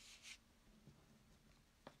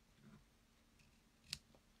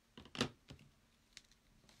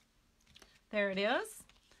 There it is.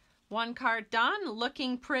 One card done,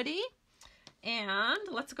 looking pretty. And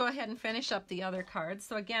let's go ahead and finish up the other cards.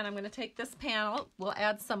 So again, I'm going to take this panel. We'll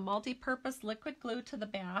add some multi-purpose liquid glue to the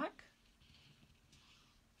back.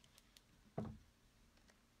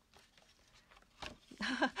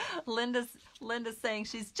 Linda's saying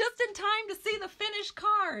she's just in time to see the finished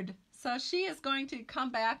card. So she is going to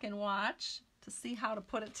come back and watch to see how to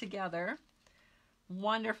put it together.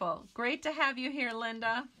 Wonderful. Great to have you here,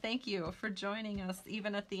 Linda. Thank you for joining us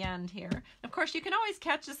even at the end here. Of course, you can always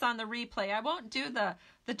catch us on the replay. I won't do the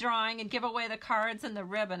drawing and give away the cards and the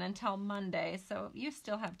ribbon until Monday, so you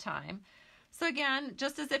still have time. So again,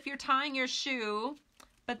 just as if you're tying your shoe,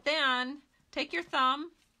 but then take your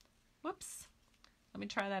thumb. Whoops. Let me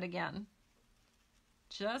try that again.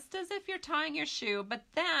 Just as if you're tying your shoe, but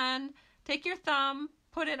then take your thumb,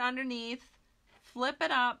 put it underneath, flip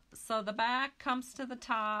it up so the back comes to the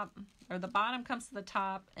top, or the bottom comes to the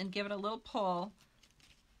top, and give it a little pull.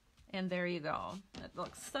 And there you go. It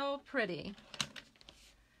looks so pretty.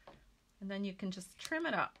 And then you can just trim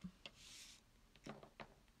it up.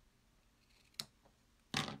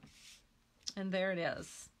 And there it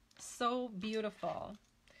is. So beautiful.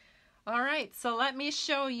 All right, so let me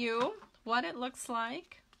show you what it looks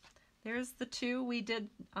like. There's the two we did.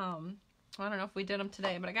 I don't know if we did them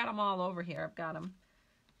today, but I got them all over here. I've got them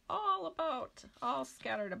all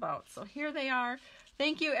scattered about. So here they are.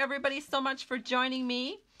 Thank you everybody so much for joining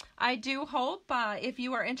me. I do hope if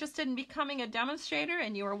you are interested in becoming a demonstrator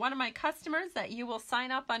and you are one of my customers that you will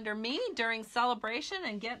sign up under me during celebration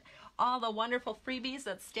and get all the wonderful freebies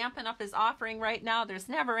that Stampin' Up! Is offering right now. There's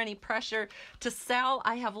never any pressure to sell.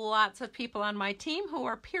 I have lots of people on my team who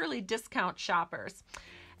are purely discount shoppers.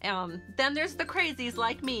 Then there's the crazies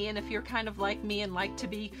like me, and if you're kind of like me and like to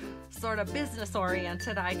be sort of business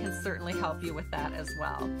oriented, I can certainly help you with that as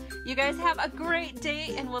well. You guys have a great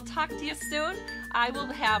day, and we'll talk to you soon. I will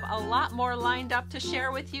have a lot more lined up to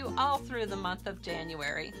share with you all through the month of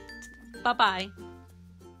January. Bye-bye.